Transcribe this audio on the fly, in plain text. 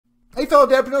Hey fellow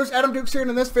entrepreneurs, Adam Dukes here, and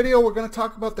in this video we're going to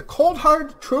talk about the cold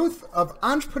hard truth of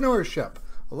entrepreneurship.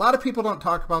 A lot of people don't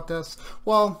talk about this.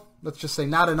 Well, let's just say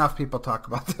not enough people talk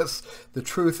about this. The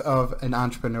truth of an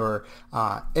entrepreneur.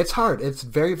 It's hard. It's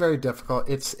very, very difficult.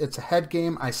 It's a head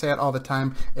game. I say it all the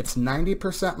time. It's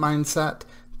 90% mindset,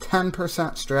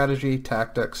 10% strategy,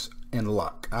 tactics, and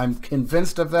luck. I'm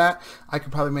convinced of that. I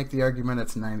could probably make the argument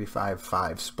it's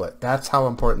 95-5 split. That's how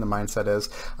important the mindset is.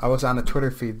 I was on a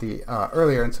Twitter feed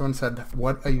earlier, and someone said,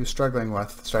 what are you struggling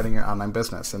with starting your online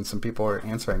business? And some people were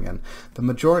answering, and the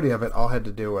majority of it all had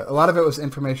to do with, a lot of it was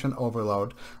information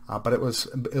overload, but it was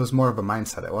more of a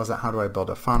mindset. It wasn't how do I build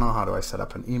a funnel, how do I set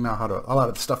up an email, a lot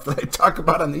of the stuff that I talk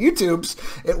about on the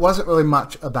YouTubes. It wasn't really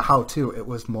much of the how-to. It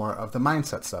was more of the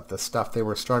mindset stuff, the stuff they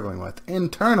were struggling with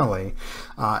internally,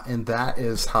 and that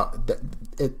is how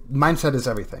mindset is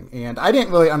everything. And I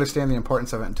didn't really understand the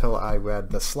importance of it until I read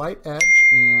The Slight Edge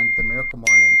and The Miracle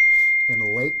Morning in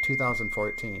late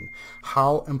 2014,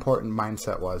 how important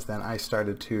mindset was. Then I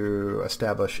started to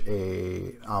establish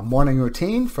a morning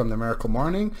routine from The Miracle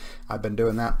Morning. I've been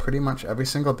doing that pretty much every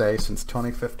single day since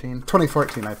 2014.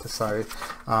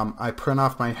 I print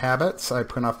off my habits. I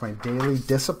print off my daily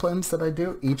disciplines that I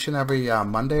do each and every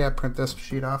Monday. I print this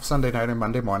sheet off Sunday night or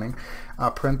Monday morning.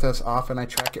 Print this off and I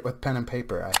track it with pen and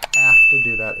paper. I have to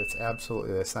do that. It's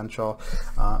absolutely essential.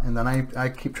 And then I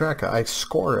keep track. I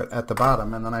score it at the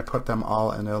bottom, and then I put them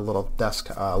all in a little desk,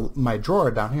 my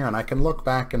drawer down here, and I can look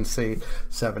back and see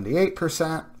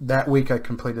 78%. That week I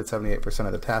completed 78%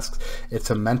 of the tasks.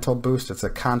 It's a mental boost. It's a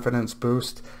confidence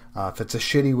boost. If it's a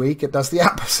shitty week, it does the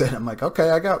opposite. I'm like, okay,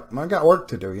 I got work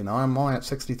to do. You know, I'm only at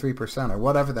 63% or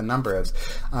whatever the number is.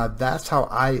 That's how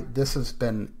this has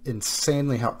been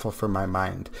insanely helpful for my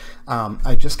mind.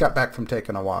 I just got back from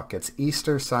taking a walk. It's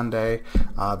Easter Sunday.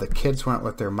 The kids went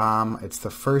with their mom. It's the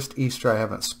first Easter I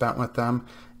haven't spent with them.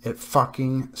 It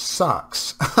fucking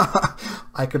sucks.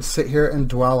 I could sit here and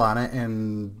dwell on it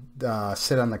and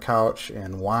sit on the couch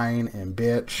and whine and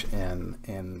bitch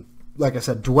and like I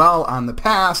said, dwell on the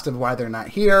past of why they're not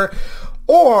here.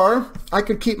 Or I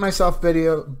could keep myself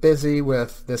busy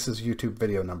with, this is YouTube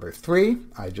video number 3.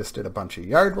 I just did a bunch of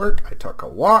yard work. I took a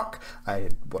walk. I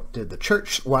watched the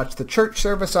church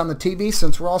service on the TV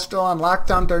since we're all still on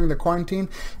lockdown during the quarantine.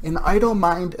 An idle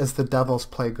mind is the devil's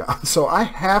playground. So I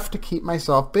have to keep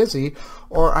myself busy,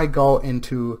 or I go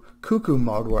into cuckoo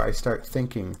mode where I start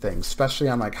thinking things, especially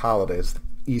on like holidays,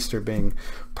 Easter being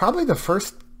probably the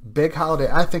first big holiday.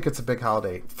 I think it's a big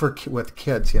holiday with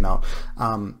kids, you know.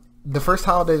 The first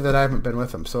holiday that I haven't been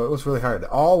with them, so it was really hard.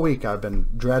 All week I've been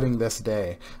dreading this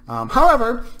day.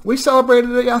 However, we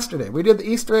celebrated it yesterday. We did the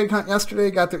Easter egg hunt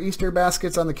yesterday, got their Easter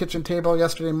baskets on the kitchen table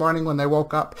yesterday morning when they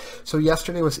woke up. So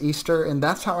yesterday was Easter, and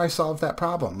that's how I solved that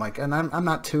problem. Like, and I'm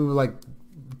not too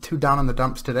down in the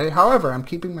dumps today. However, I'm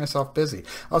keeping myself busy.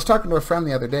 I was talking to a friend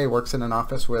the other day, works in an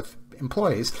office with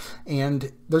employees,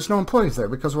 and there's no employees there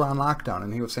because we're on lockdown,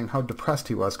 and he was saying how depressed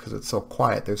he was because it's so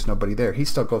quiet. There's nobody there. He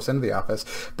still goes into the office,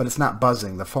 but it's not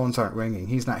buzzing. The phones aren't ringing.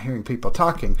 He's not hearing people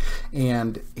talking.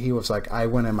 And he was like, I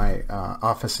went in my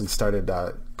office and started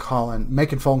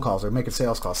making phone calls or making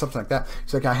sales calls, something like that.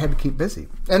 He's like, I had to keep busy.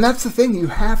 And that's the thing. You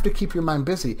have to keep your mind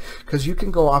busy because you can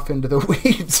go off into the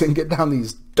weeds and get down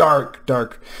these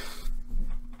dark,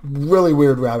 really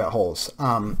weird rabbit holes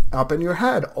up in your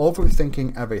head,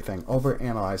 overthinking everything,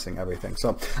 overanalyzing everything.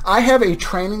 So I have a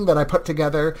training that I put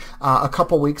together a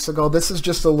couple weeks ago. This is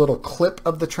just a little clip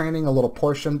of the training, a little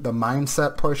portion, the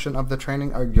mindset portion of the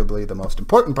training, arguably the most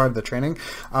important part of the training.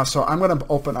 So I'm going to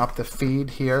open up the feed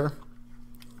here.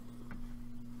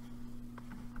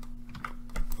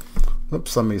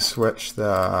 Oops, let me switch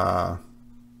there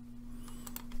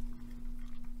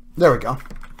we go.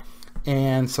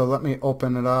 And so let me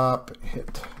open it up,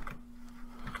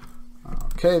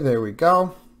 okay, there we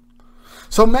go.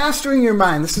 So mastering your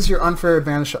mind, this is your unfair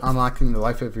advantage to unlocking the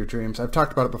life of your dreams. I've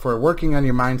talked about it before, working on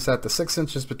your mindset, the 6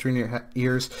 inches between your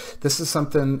ears. This is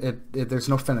something, there's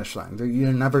no finish line.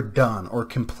 You're never done or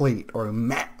complete or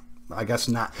I guess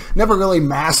never really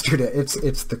mastered it.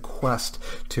 It's the quest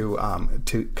to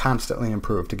constantly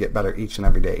improve, to get better each and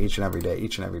every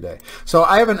day. So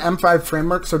I have an M5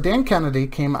 framework. So Dan Kennedy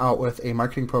came out with a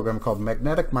marketing program called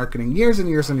Magnetic Marketing years and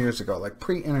years ago, like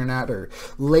pre-internet or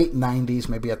late 90s,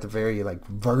 maybe at the very like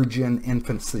virgin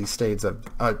infancy stages of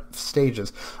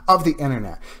the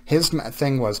internet. His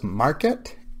thing was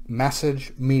market,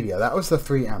 message, media. That was the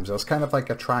 3 M's. It was kind of like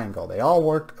a triangle. They all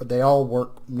work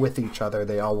with each other.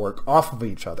 They all work off of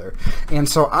each other. And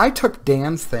so I took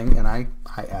Dan's thing and I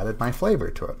added my flavor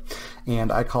to it.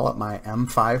 And I call it my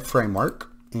M5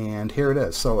 framework. And here it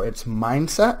is. So it's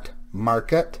mindset,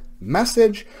 market,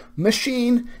 message,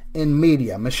 machine, in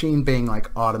media, machine being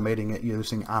like automating it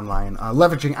using online,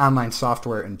 leveraging online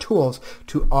software and tools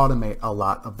to automate a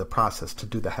lot of the process, to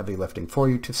do the heavy lifting for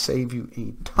you, to save you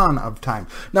a ton of time.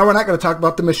 Now, we're not going to talk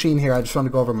about the machine here. I just want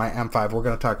to go over my M5. We're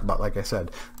going to talk about, like I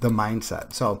said, the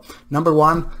mindset. So number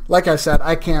one, like I said,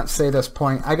 I can't say this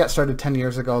point. I got started 10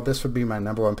 years ago. This would be my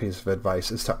number one piece of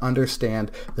advice, is to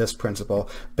understand this principle.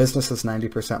 Business is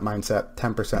 90% mindset,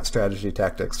 10% strategy,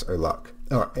 tactics, or luck.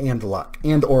 Or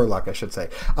luck, I should say.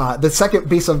 The second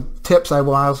piece of tips I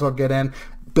will also get in: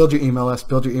 build your email list,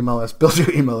 build your email list, build your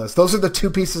email list. Those are the two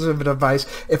pieces of advice.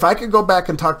 If I could go back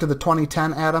and talk to the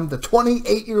 2010 Adam, the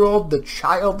 28-year-old, the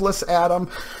childless Adam,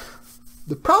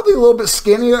 the probably a little bit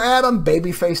skinnier Adam,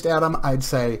 baby-faced Adam, I'd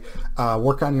say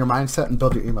work on your mindset and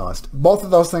build your email list. Both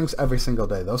of those things every single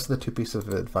day. Those are the two pieces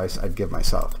of advice I'd give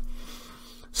myself.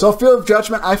 So fear of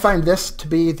judgment, I find this to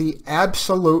be the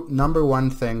absolute number one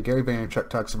thing. Gary Vaynerchuk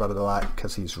talks about it a lot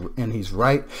because he's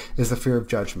right, is the fear of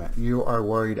judgment. You are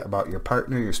worried about your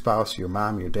partner, your spouse, your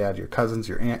mom, your dad, your cousins,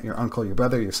 your aunt, your uncle, your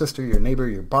brother, your sister, your neighbor,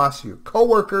 your boss, your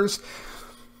coworkers,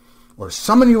 or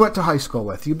someone you went to high school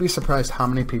with. You'd be surprised how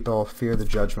many people fear the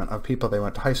judgment of people they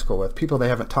went to high school with, people they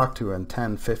haven't talked to in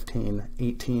 10, 15,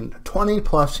 18, 20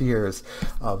 plus years,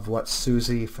 of what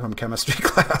Susie from chemistry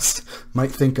class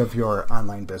might think of your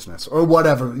online business, or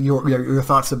whatever, your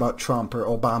thoughts about Trump or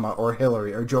Obama or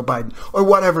Hillary or Joe Biden or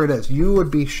whatever it is. You would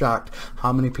be shocked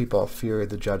how many people fear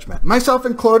the judgment. Myself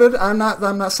included. I'm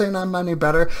not saying I'm any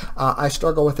better. I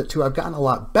struggle with it too. I've gotten a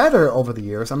lot better over the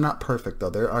years. I'm not perfect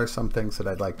though. There are some things that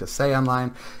I'd like to say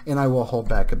online, and I will hold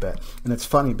back a bit. And it's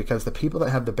funny because the people that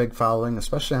have the big following,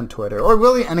 especially on Twitter, or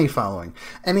really any following,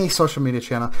 any social media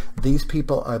channel, these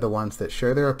people are the ones that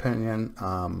share their opinion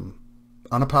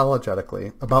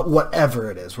unapologetically about whatever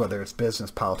it is, whether it's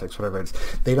business, politics, whatever it is.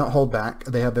 They don't hold back.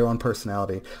 They have their own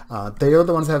personality. They are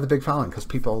the ones that have the big following because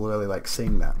people really like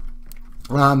seeing them.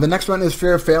 The next one is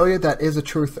fear of failure. That is a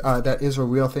truth. That is a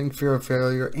real thing. Fear of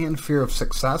failure and fear of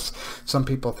success. Some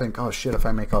people think, oh shit, if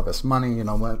I make all this money, you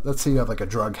know, let's say you have like a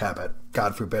drug habit,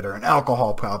 God forbid, or an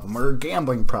alcohol problem or a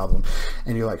gambling problem.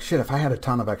 And you're like, shit, if I had a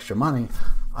ton of extra money,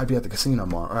 I'd be at the casino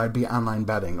more, or I'd be online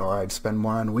betting, or I'd spend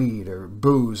more on weed or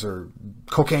booze or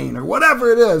cocaine or whatever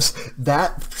it is.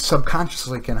 That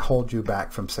subconsciously can hold you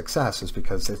back from success, is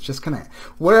because it's just going to,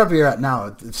 wherever you're at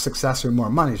now, success or more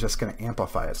money is just going to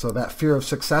amplify it. So that fear of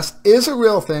success is a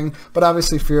real thing, but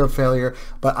obviously fear of failure.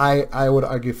 But I would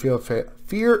argue fear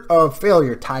of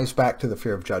failure ties back to the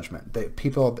fear of judgment.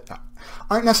 People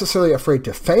aren't necessarily afraid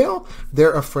to fail.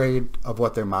 They're afraid of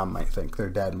what their mom might think,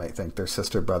 their dad might think, their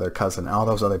sister, brother, cousin, all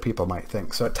those other people might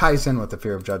think. So it ties in with the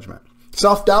fear of judgment.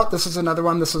 Self-doubt, this is another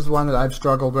one. This is one that I've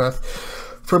struggled with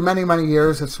for many, many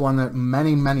years. It's one that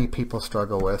many, many people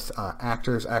struggle with.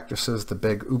 Actors, actresses, the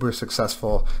big uber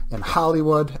successful in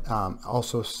Hollywood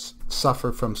also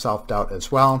suffer from self-doubt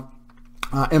as well.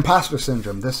 Imposter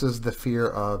syndrome. This is the fear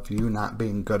of you not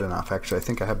being good enough. Actually, I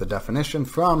think I have the definition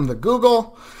from the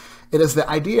Google. It is the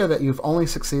idea that you've only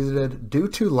succeeded due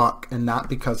to luck and not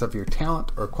because of your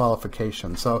talent or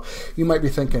qualification. So you might be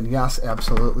thinking, yes,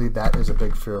 absolutely, that is a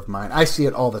big fear of mine. I see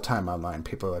it all the time online.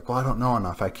 People are like, well, I don't know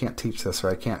enough. I can't teach this, or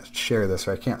I can't share this,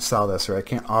 or I can't sell this, or I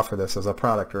can't offer this as a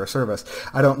product or a service.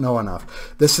 I don't know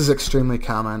enough. This is extremely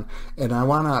common, and I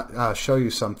want to show you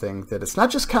something that it's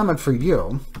not just common for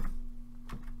you.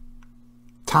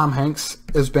 Tom Hanks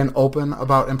has been open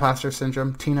about imposter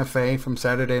syndrome. Tina Fey from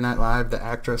Saturday Night Live, the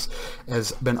actress,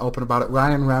 has been open about it.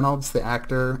 Ryan Reynolds, the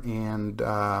actor and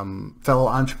fellow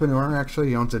entrepreneur, actually,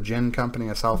 he owns a gin company,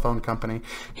 a cell phone company.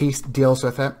 He deals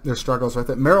with it, or struggles with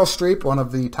it. Meryl Streep, one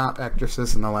of the top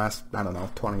actresses in the last,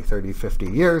 20, 30,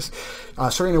 50 years.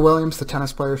 Serena Williams, the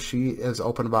tennis player, she is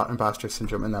open about imposter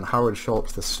syndrome. And then Howard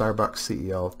Schultz, the Starbucks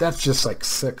CEO. That's just like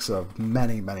 6 of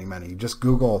many, many, many. Just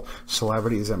Google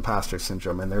celebrities imposter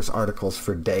syndrome, and there's articles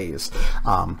for days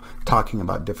talking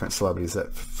about different celebrities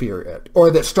that fear it, or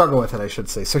that struggle with it, I should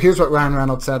say. So here's what Ryan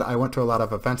Reynolds said. I went to a lot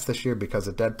of events this year because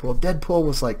of Deadpool. Deadpool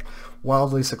was like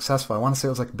wildly successful. I want to say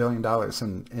it was like $1 billion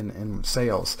in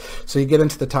sales. So you get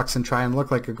into the tux and try and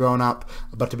look like a grown-up,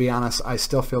 but to be honest, I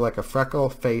still feel like a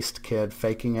freckle-faced kid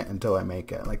faking it until I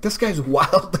make it. Like, this guy's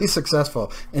wildly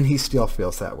successful, and he still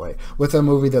feels that way with a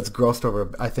movie that's grossed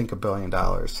over, I think, $1 billion.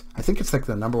 I think it's like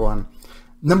the number one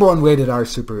rated R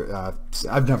super.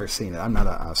 I've never seen it. I'm not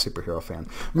a superhero fan.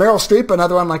 Meryl Streep,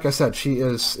 another one. Like I said, she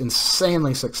is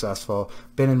insanely successful.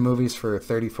 Been in movies for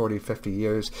 30, 40, 50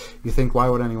 years. You think, why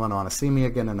would anyone want to see me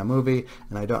again in a movie?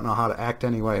 And I don't know how to act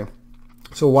anyway.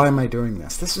 So why am I doing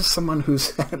this? This is someone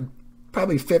who's had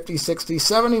probably 50, 60,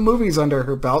 70 movies under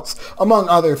her belts, among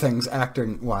other things,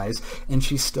 acting-wise, and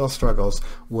she still struggles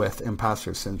with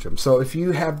imposter syndrome. So if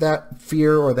you have that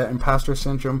fear or that imposter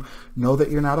syndrome, know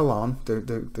that you're not alone.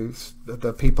 There's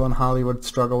the people in Hollywood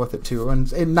struggle with it too,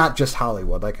 and not just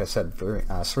Hollywood. Like I said,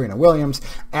 Serena Williams,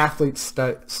 athletes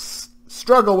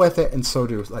struggle with it, and so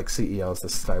do like CEOs, the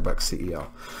Starbucks CEO.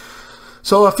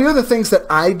 So a few of the things that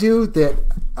I do that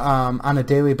on a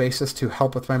daily basis to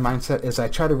help with my mindset is I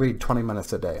try to read 20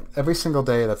 minutes a day. Every single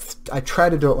day. I try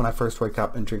to do it when I first wake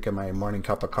up and drink my morning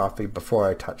cup of coffee before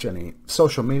I touch any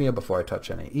social media, before I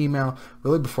touch any email,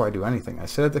 really before I do anything. I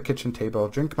sit at the kitchen table,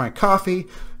 drink my coffee,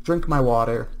 drink my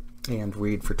water, and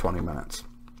read for 20 minutes.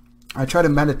 I try to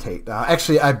meditate.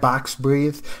 Actually, I box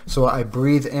breathe. So I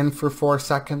breathe in for 4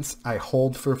 seconds. I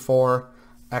hold for 4,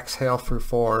 exhale for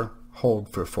 4, hold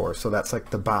for 4. So that's like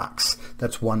the box.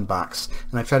 That's one box.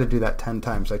 And I try to do that 10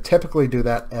 times. I typically do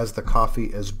that as the coffee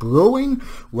is brewing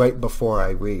right before I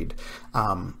read.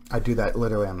 I do that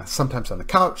literally sometimes on the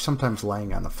couch, sometimes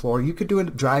laying on the floor. You could do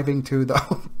it driving too,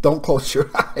 though. Don't close your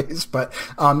eyes, but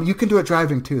you can do it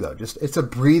driving too, though. It's a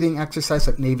breathing exercise,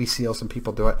 like Navy SEALs and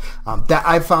people do it. That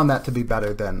I've found that to be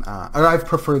better than, or I've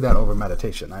preferred that over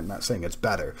meditation. I'm not saying it's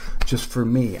better. Just for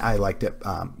me, I liked it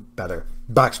better.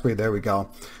 Box breathe, there we go.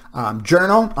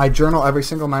 Journal. I journal every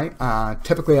single night.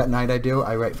 Typically at night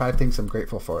I write 5 things I'm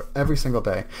grateful for every single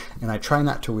day. And I try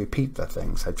not to repeat the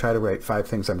things. I try to write 5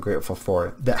 things I'm grateful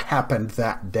for that happened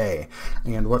that day.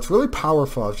 And what's really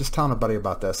powerful, I was just telling a buddy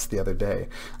about this the other day,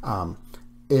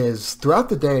 is throughout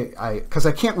the day, because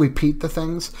I can't repeat the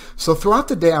things, so throughout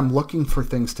the day I'm looking for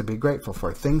things to be grateful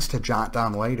for, things to jot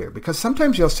down later, because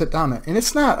sometimes you'll sit down and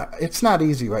it's not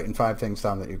easy writing 5 things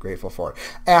down that you're grateful for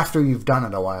after you've done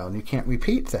it a while and you can't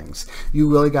repeat things.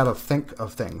 You really got to think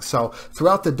of things. So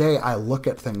throughout the day I look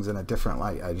at things in a different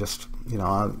light. I just,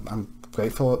 I'm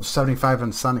grateful it's 75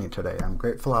 and sunny today. I'm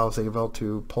grateful I was able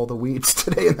to pull the weeds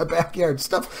today in the backyard.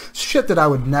 Shit that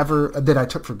I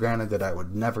took for granted that I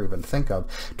would never even think of,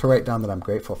 to write down that I'm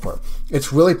grateful for.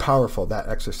 It's really powerful, that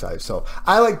exercise. So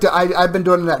I've been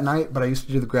doing it at night, but I used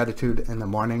to do the gratitude in the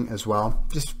morning as well.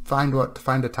 Just find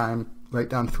a time, write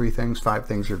down 3 things, 5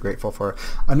 things you're grateful for.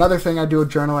 Another thing I do with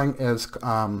journaling is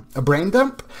a brain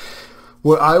dump,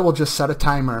 where I will just set a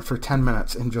timer for 10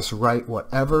 minutes and just write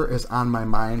whatever is on my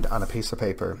mind on a piece of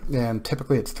paper. And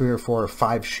typically it's 3 or 4 or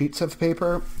 5 sheets of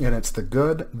paper, and it's the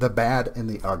good, the bad, and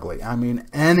the ugly. I mean,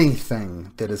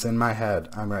 anything that is in my head,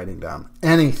 I'm writing down.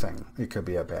 Anything. It could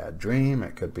be a bad dream.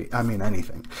 It could be,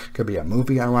 anything. It could be a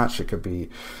movie I watched. It could be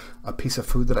a piece of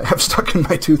food that I have stuck in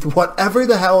my tooth, whatever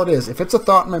the hell it is. If it's a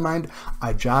thought in my mind,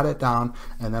 I jot it down,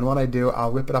 and then what I do,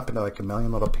 I'll rip it up into like a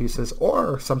million little pieces,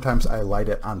 or sometimes I light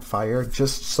it on fire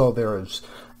just so there is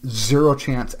 0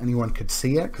 chance anyone could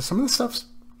see it, because some of the stuff's,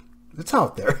 it's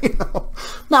out there,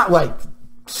 not like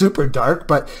super dark,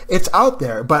 but it's out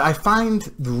there. But I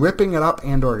find ripping it up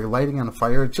and or lighting on a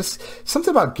fire, just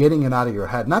something about getting it out of your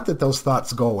head. Not that those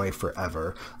thoughts go away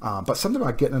forever, but something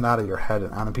about getting it out of your head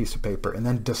and on a piece of paper and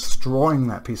then destroying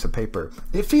that piece of paper.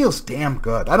 It feels damn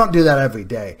good. I don't do that every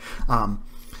day.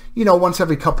 Once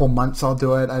every couple months I'll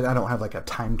do it. I don't have like a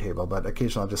timetable, but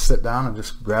occasionally I'll just sit down and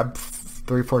just grab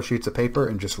 3 or 4 sheets of paper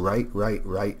and just write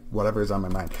whatever is on my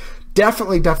mind.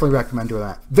 Definitely recommend doing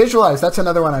that. Visualize, that's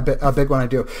another one, a big one I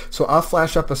do. So I'll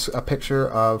flash up a picture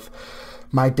of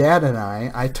my dad and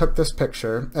I took this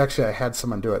picture. Actually, I had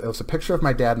someone do it. It was a picture of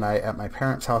my dad and I at my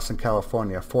parents' house in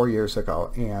California 4 years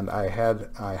ago. And I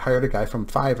hired a guy from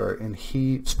Fiverr, and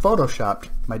he photoshopped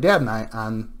my dad and I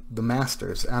on the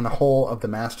Masters, on a whole of the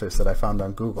Masters that I found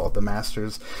on Google. The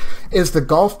Masters is the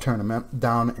golf tournament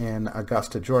down in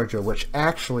Augusta, Georgia, which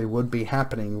actually would be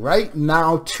happening right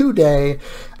now today,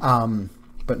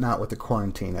 but not with the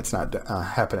quarantine. It's not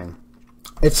happening.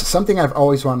 It's something I've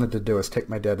always wanted to do, is take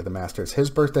my dad to the Masters. His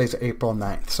birthday is April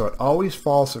 9th, so it always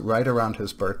falls right around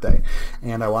his birthday.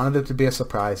 And I wanted it to be a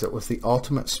surprise. It was the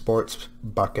ultimate sports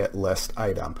bucket list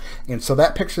item. And so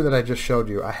that picture that I just showed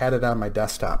you, I had it on my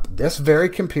desktop. This very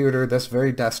computer, this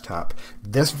very desktop,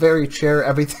 this very chair,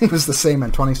 everything was the same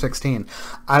in 2016.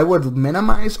 I would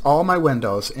minimize all my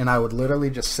windows, and I would literally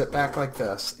just sit back like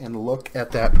this and look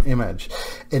at that image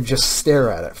and just stare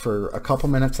at it for a couple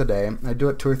minutes a day. I do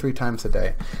it 2 or 3 times a day.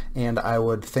 And I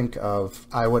would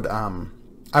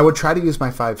I would try to use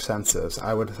my five senses.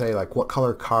 I would say, like, what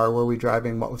color car were we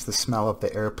driving? What was the smell of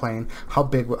the airplane?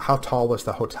 How tall was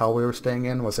the hotel we were staying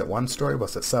in? Was it 1 story?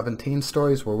 Was it 17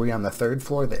 stories? Were we on the 3rd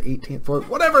floor, the 18th floor?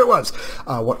 Whatever it was.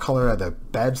 What color are the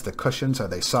beds, the cushions? Are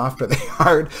they soft? Are they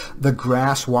hard? The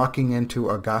grass walking into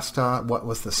Augusta. What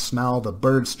was the smell? The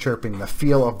birds chirping, the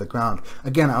feel of the ground.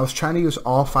 Again, I was trying to use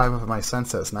all 5 of my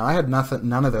senses. Now, I had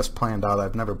none of this planned out.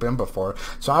 I've never been before.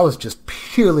 So I was just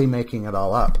purely making it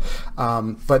all up.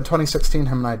 But in 2016,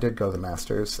 him and I did go to the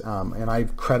Masters, and I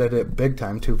credit it big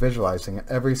time to visualizing it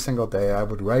every single day. I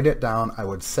would write it down, I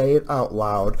would say it out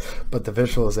loud, but the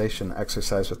visualization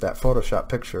exercise with that Photoshop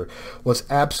picture was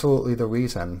absolutely the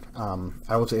reason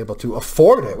I was able to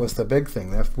afford it, was the big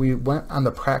thing. If we went on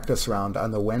the practice round,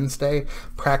 on the Wednesday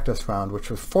practice round,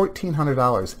 which was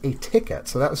 $1,400 a ticket,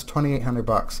 so that was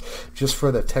 $2,800 just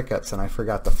for the tickets, and I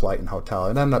forgot the flight and hotel.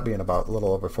 It ended up being about a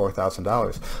little over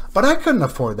 $4,000, but I couldn't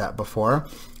afford that before.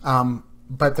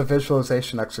 But the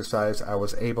visualization exercise, I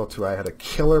was able to. I had a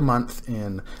killer month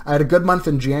I had a good month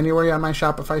in January on my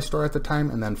Shopify store at the time,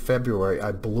 and then February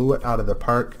I blew it out of the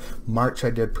park. March I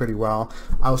did pretty well.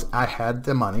 I had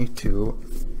the money to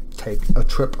take a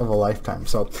trip of a lifetime.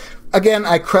 So again,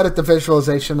 I credit the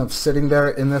visualization of sitting there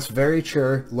in this very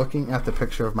chair looking at the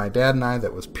picture of my dad and I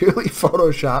that was purely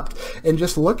photoshopped, and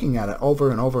just looking at it over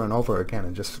and over and over again.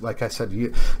 And just like I said,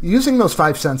 using those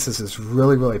 5 senses is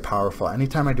really, really powerful.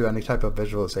 Anytime I do any type of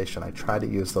visualization, I try to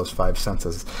use those 5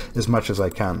 senses as much as I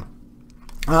can.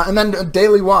 And then a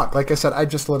daily walk. Like I said, I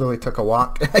just literally took a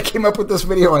walk and I came up with this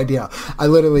video idea. I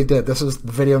literally did. This is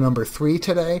video number 3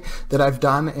 today that I've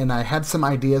done, and I had some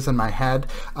ideas in my head.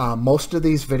 Most of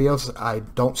these videos, I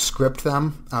don't script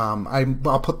them.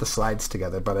 I'll put the slides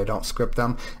together, but I don't script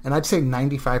them. And I'd say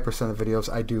 95% of videos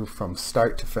I do from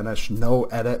start to finish, no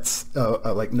edits,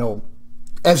 no,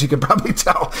 as you can probably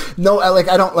tell, no,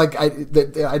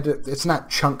 it's not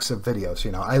chunks of videos,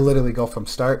 you know. I literally go from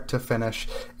start to finish,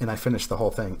 and I finish the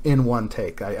whole thing in one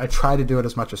take. I try to do it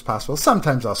as much as possible.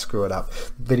 Sometimes I'll screw it up.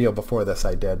 Video before this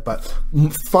I did, but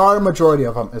far majority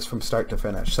of them is from start to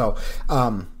finish. So,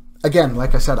 again,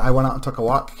 like I said, I went out and took a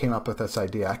walk, came up with this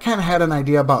idea. I kind of had an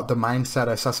idea about the mindset.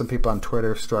 I saw some people on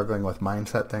Twitter struggling with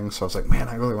mindset things, so I was like, man,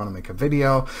 I really want to make a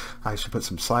video. I should put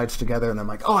some slides together, and I'm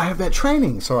like, oh, I have that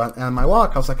training. So on my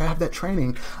walk, I was like, I have that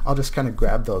training. I'll just kind of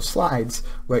grab those slides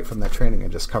right from that training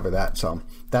and just cover that. So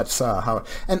that's the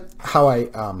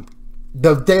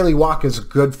daily walk is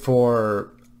good for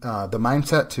the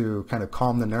mindset, to kind of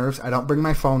calm the nerves. I don't bring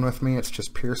my phone with me. It's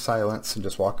just pure silence and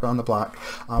just walk around the block.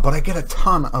 But I get a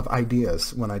ton of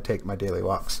ideas when I take my daily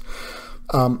walks.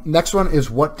 Next one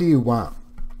is, what do you want?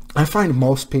 I find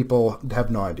most people have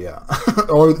no idea,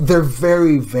 or they're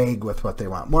very vague with what they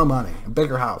want. More money, a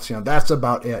bigger house, you know, that's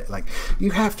about it. Like, you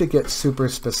have to get super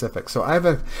specific. So I have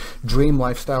a dream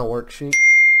lifestyle worksheet.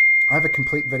 I have a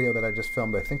complete video that I just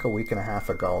filmed, I think, a week and a half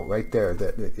ago, right there.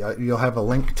 That you'll have a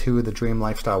link to the Dream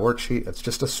Lifestyle Worksheet. It's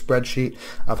just a spreadsheet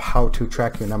of how to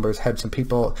track your numbers. Had some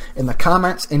people in the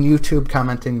comments in YouTube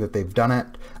commenting that they've done it.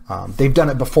 They've done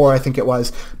it before, I think it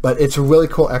was, but it's a really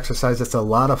cool exercise. It's a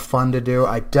lot of fun to do.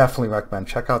 I definitely recommend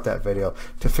check out that video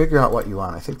to figure out what you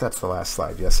want. I think that's the last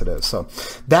slide. Yes, it is. So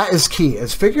that is key,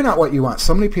 is figuring out what you want.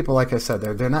 So many people, like I said,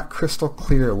 they're not crystal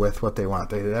clear with what they want.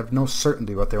 They have no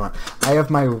certainty what they want. I have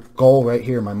my goal right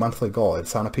here, my monthly goal.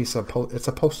 It's on a piece of it's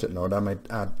a Post-it note on my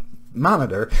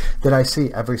monitor that I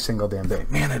see every single damn day.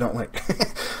 Man, I don't like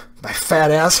my fat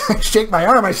ass. I shake my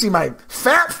arm, I see my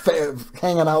fat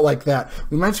hanging out like that.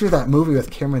 Reminds me of that movie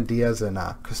with Cameron Diaz and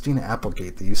Christina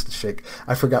Applegate. They used to shake.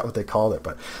 I forgot what they called it,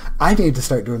 but I need to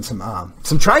start doing some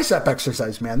tricep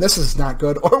exercise, man. This is not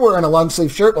good. Or wearing a long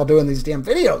sleeve shirt while doing these damn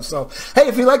videos. So, hey,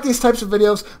 if you like these types of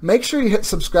videos, make sure you hit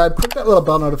subscribe. Click that little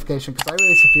bell notification, because I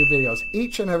release a few videos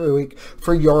each and every week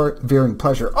for your viewing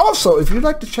pleasure. Also, if you'd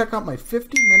like to check out my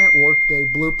 50-minute workday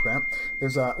blueprint,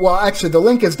 there's well, actually, the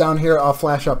link is down here. I'll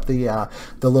flash up the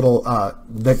little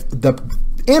the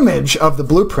image of the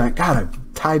blueprint. God, I'm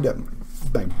tied up.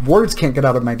 My words can't get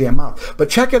out of my damn mouth. But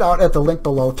check it out at the link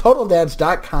below,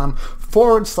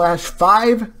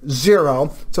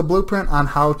 totaldads.com/50. It's a blueprint on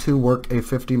how to work a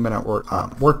 50-minute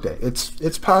workday.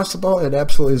 It's possible. It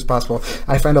absolutely is possible.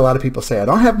 I find a lot of people say, I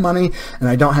don't have money and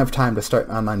I don't have time to start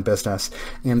an online business.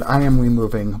 And I am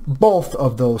removing both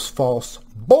of those false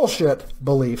bullshit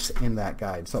beliefs in that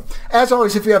guide. So, as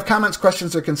always, if you have comments,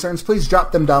 questions, or concerns, please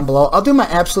drop them down below. I'll do my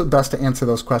absolute best to answer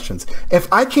those questions. If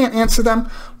I can't answer them,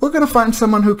 we're going to find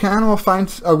someone who can. We'll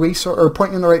find a resource, or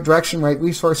point you in the right direction, right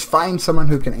resource, find someone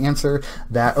who can answer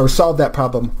that or solve that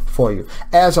problem for you.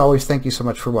 As always, thank you so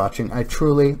much for watching. I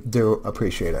truly do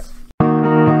appreciate it.